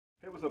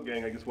What's up,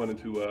 gang? I just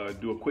wanted to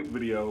do a quick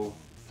video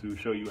to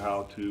show you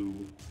how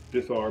to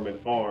disarm and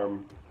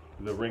arm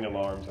the Ring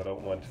alarms. I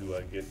don't want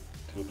to get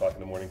 2 o'clock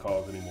in the morning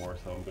calls anymore,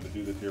 so I'm going to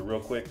do this here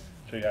real quick,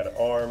 show you how to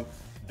arm,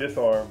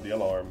 disarm the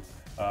alarm.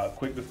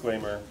 Quick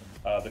disclaimer,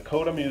 the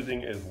code I'm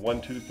using is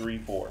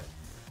 1234.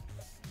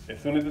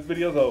 As soon as this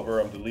video is over,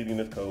 I'm deleting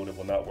this code. It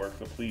will not work,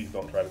 so please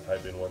don't try to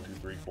type in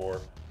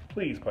 1234.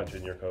 Please punch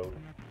in your code.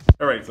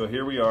 All right, so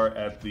here we are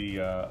at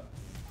the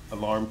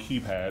alarm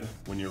keypad.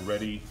 When you're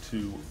ready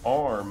to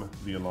arm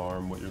the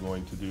alarm, what you're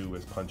going to do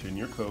is punch in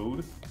your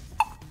code.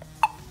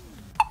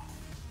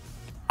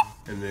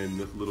 And then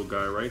this little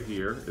guy right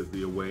here is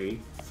the away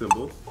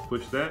symbol.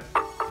 Push that,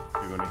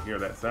 you're going to hear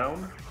that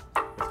sound.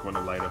 It's going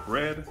to light up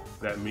red.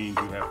 That means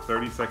you have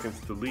 30 seconds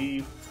to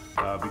leave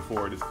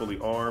before it is fully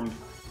armed.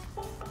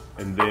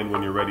 And then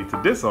when you're ready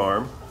to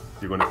disarm,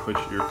 you're going to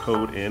push your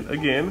code in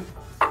again.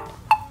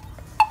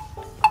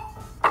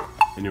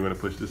 And you're going to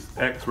push this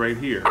X right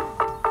here.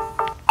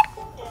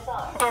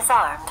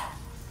 Disarmed.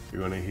 You're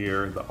going to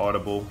hear the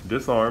audible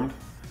disarmed.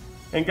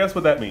 And guess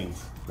what that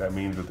means? That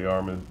means that the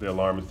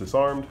alarm is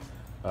disarmed,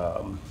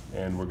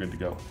 and we're good to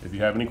go. If you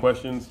have any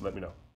questions, let me know.